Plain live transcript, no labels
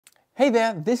Hey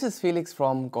there, this is Felix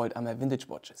from Goldammer Vintage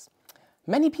Watches.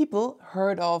 Many people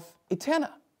heard of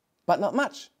Eterna, but not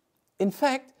much. In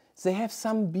fact, they have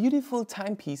some beautiful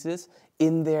timepieces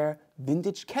in their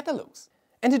vintage catalogs.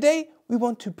 And today we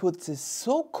want to put this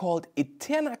so-called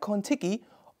Eterna KonTiki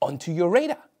onto your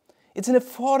radar. It's an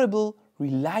affordable,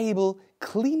 reliable,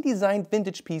 clean designed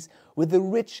vintage piece with a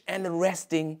rich and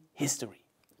arresting history.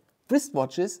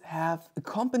 Wristwatches have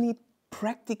accompanied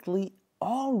practically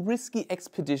all risky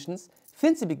expeditions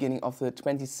since the beginning of the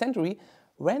 20th century,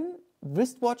 when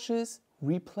wristwatches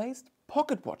replaced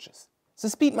pocket watches. The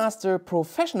Speedmaster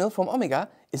Professional from Omega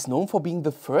is known for being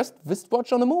the first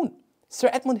wristwatch on the moon.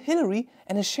 Sir Edmund Hillary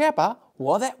and his Sherpa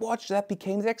wore that watch that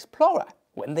became the Explorer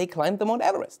when they climbed the Mount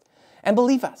Everest. And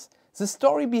believe us, the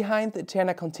story behind the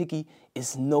Eterna KonTiki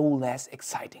is no less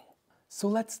exciting. So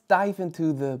let's dive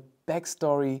into the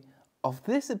backstory of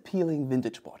this appealing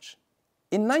vintage watch.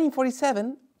 In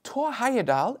 1947, Thor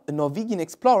Heyerdahl, a Norwegian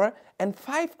explorer, and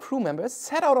 5 crew members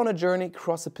set out on a journey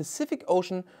across the Pacific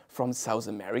Ocean from South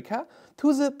America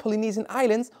to the Polynesian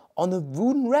Islands on a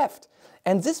wooden raft.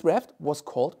 And this raft was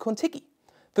called KonTiki.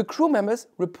 The crew members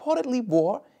reportedly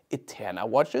wore Eterna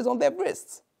watches on their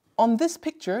wrists. On this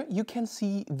picture you can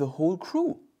see the whole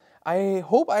crew. I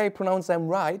hope I pronounced them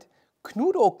right.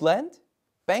 Knut Oakland,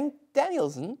 Bengt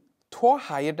Danielsen, Thor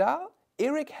Heyerdahl,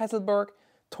 Erik Hesselberg,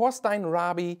 Thorstein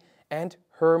Rabi and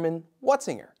Herman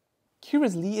Watzinger.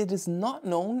 Curiously, it is not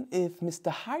known if Mr.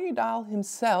 Heyerdahl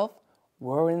himself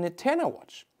wore an Eterna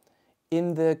watch.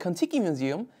 In the KonTiki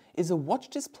Museum is a watch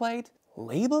displayed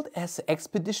labeled as the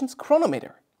expedition's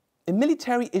chronometer, a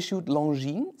military-issued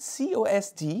Longines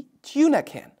COSD tuna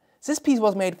can. This piece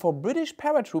was made for British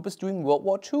paratroopers during World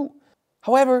War II.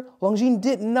 However, Longines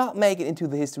did not make it into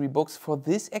the history books for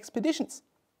these expeditions,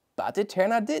 but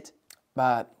Eterna did.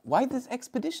 But why this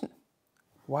expedition?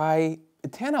 Why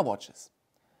Eterna watches?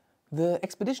 The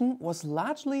expedition was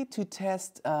largely to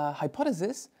test a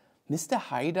hypothesis Mr.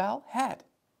 Heyerdahl had.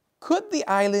 Could the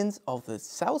islands of the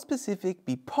South Pacific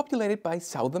be populated by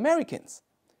South Americans?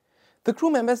 The crew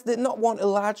members did not want a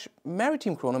large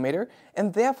maritime chronometer,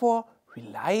 and therefore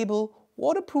reliable,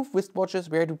 waterproof wristwatches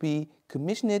were to be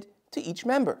commissioned to each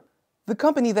member. The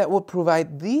company that would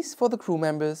provide these for the crew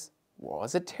members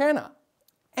was Eterna.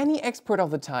 Any expert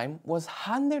of the time was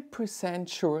 100%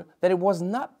 sure that it was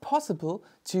not possible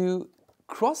to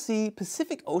cross the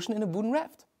Pacific Ocean in a wooden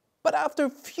raft. But after a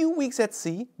few weeks at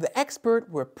sea, the experts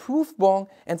were proved wrong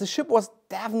and the ship was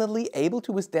definitely able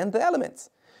to withstand the elements.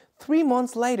 3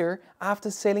 months later,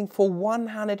 after sailing for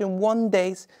 101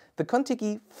 days, the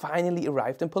KonTiki finally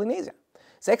arrived in Polynesia.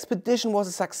 The expedition was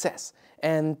a success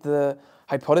and the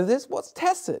hypothesis was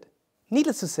tested.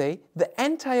 Needless to say, the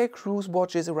entire crew's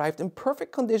watches arrived in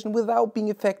perfect condition without being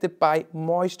affected by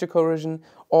moisture corrosion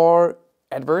or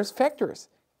adverse factors.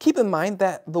 Keep in mind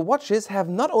that the watches have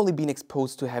not only been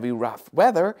exposed to heavy rough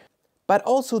weather, but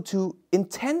also to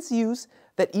intense use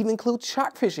that even includes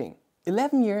shark fishing.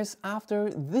 11 years after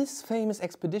this famous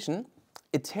expedition,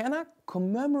 Eterna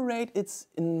commemorates its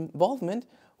involvement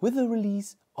with the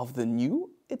release of the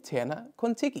new Eterna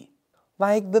KonTiki.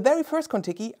 Like the very first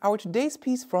KonTiki, our today's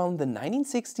piece from the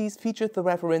 1960s featured the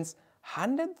reference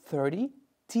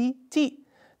 130TT.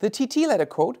 The TT letter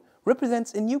code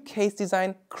represents a new case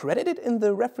design credited in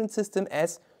the reference system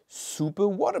as super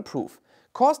waterproof,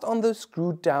 caused on the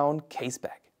screwed down case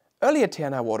back. Early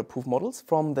Eterna waterproof models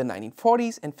from the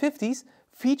 1940s and 50s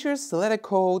features the letter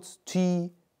codes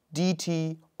T,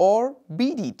 DT or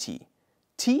BDT.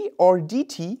 T or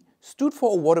DT stood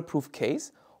for a waterproof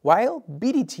case, while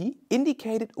BDT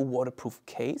indicated a waterproof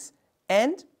case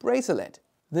and bracelet.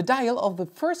 The dial of the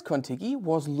first KonTiki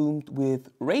was loomed with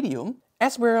radium,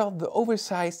 as were the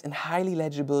oversized and highly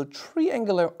legible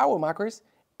triangular hour markers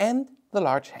and the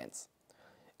large hands.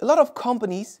 A lot of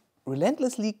companies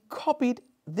relentlessly copied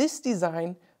this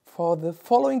design for the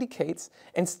following decades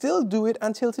and still do it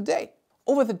until today.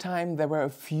 Over the time there were a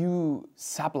few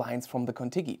sublines from the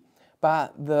KonTiki,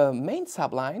 but the main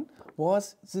subline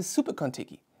was the Super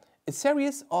KonTiki, a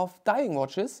series of diving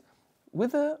watches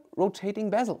with a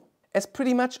rotating bezel. As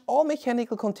pretty much all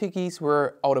mechanical KonTikis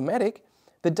were automatic,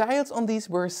 the dials on these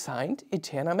were signed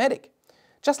Eterna Matic.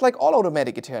 Just like all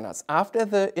automatic Eternas, after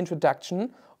the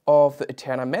introduction of the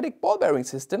Eterna Matic ball bearing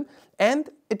system and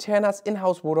Eterna's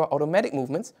in-house rotor automatic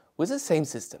movements with the same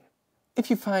system. If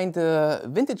you find a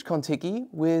vintage KonTiki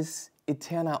with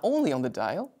Eterna only on the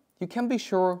dial, you can be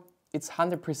sure it's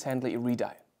 100% a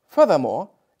redial. Furthermore,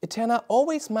 Eterna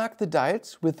always marked the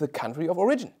dials with the country of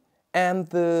origin. And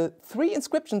the 3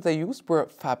 inscriptions they used were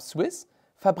Fab Suisse,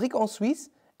 Fabrique en Suisse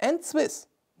and Swiss.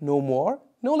 No more,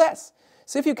 no less.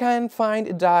 So if you can find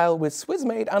a dial with Swiss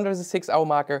made under the 6-hour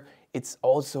marker, it's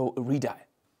also a redial.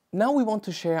 Now we want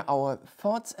to share our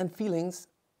thoughts and feelings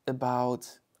about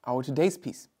our today's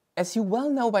piece. As you well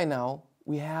know by now,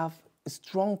 we have a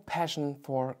strong passion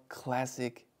for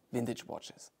classic vintage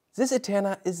watches. This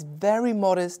Eterna is very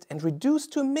modest and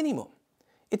reduced to a minimum.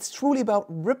 It's truly about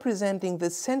representing the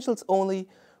essentials only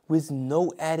with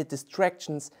no added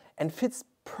distractions and fits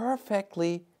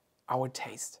perfectly our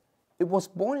taste. It was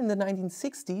born in the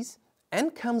 1960s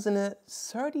and comes in a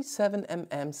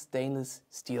 37mm stainless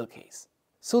steel case.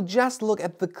 So just look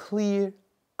at the clear,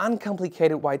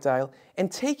 uncomplicated white dial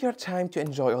and take your time to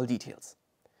enjoy all details.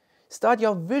 Start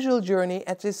your visual journey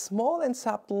at this small and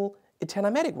subtle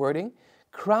Eterna Matic wording,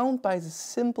 crowned by the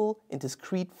simple and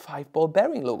discreet 5-ball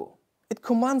bearing logo. It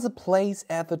commands a place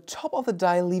at the top of the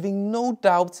dial, leaving no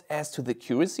doubts as to the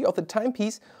accuracy of the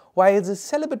timepiece, while the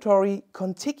celebratory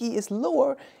KonTiki is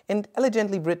lower and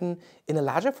elegantly written in a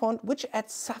larger font, which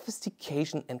adds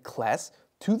sophistication and class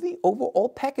to the overall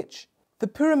package. The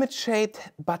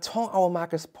pyramid-shaped baton hour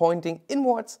markers pointing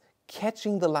inwards,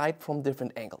 catching the light from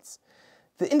different angles.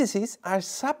 The indices are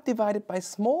subdivided by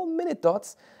small minute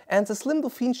dots, and the slim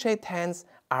dauphine-shaped hands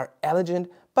are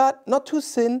elegant but not too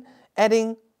thin,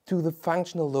 adding to the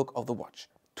functional look of the watch.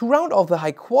 To round off the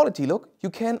high-quality look, you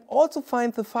can also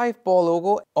find the 5-ball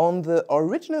logo on the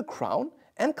original crown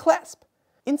and clasp.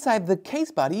 Inside the case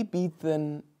body beats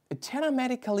an Eterna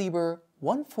Matic caliber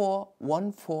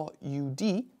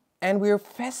 1414UD, and we're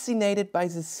fascinated by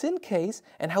the thin case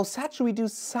and how such a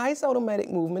reduced size automatic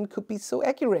movement could be so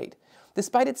accurate.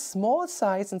 Despite its small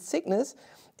size and thickness,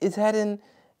 it had an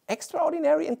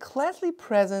extraordinary and classy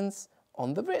presence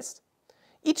on the wrist.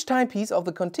 Each timepiece of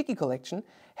the KonTiki collection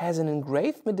has an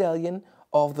engraved medallion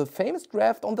of the famous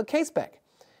Raft on the case back.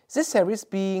 This series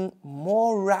being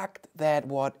more rugged than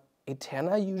what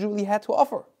Eterna usually had to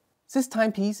offer. This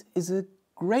timepiece is a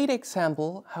great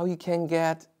example how you can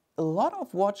get a lot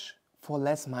of watch for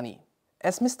less money.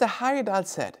 As Mr. Heyerdahl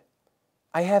said,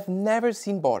 "I have never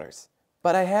seen borders,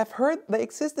 but I have heard they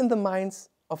exist in the minds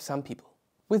of some people."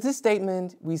 With this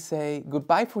statement, we say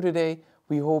goodbye for today.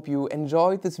 We hope you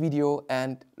enjoyed this video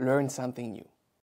and learned something new.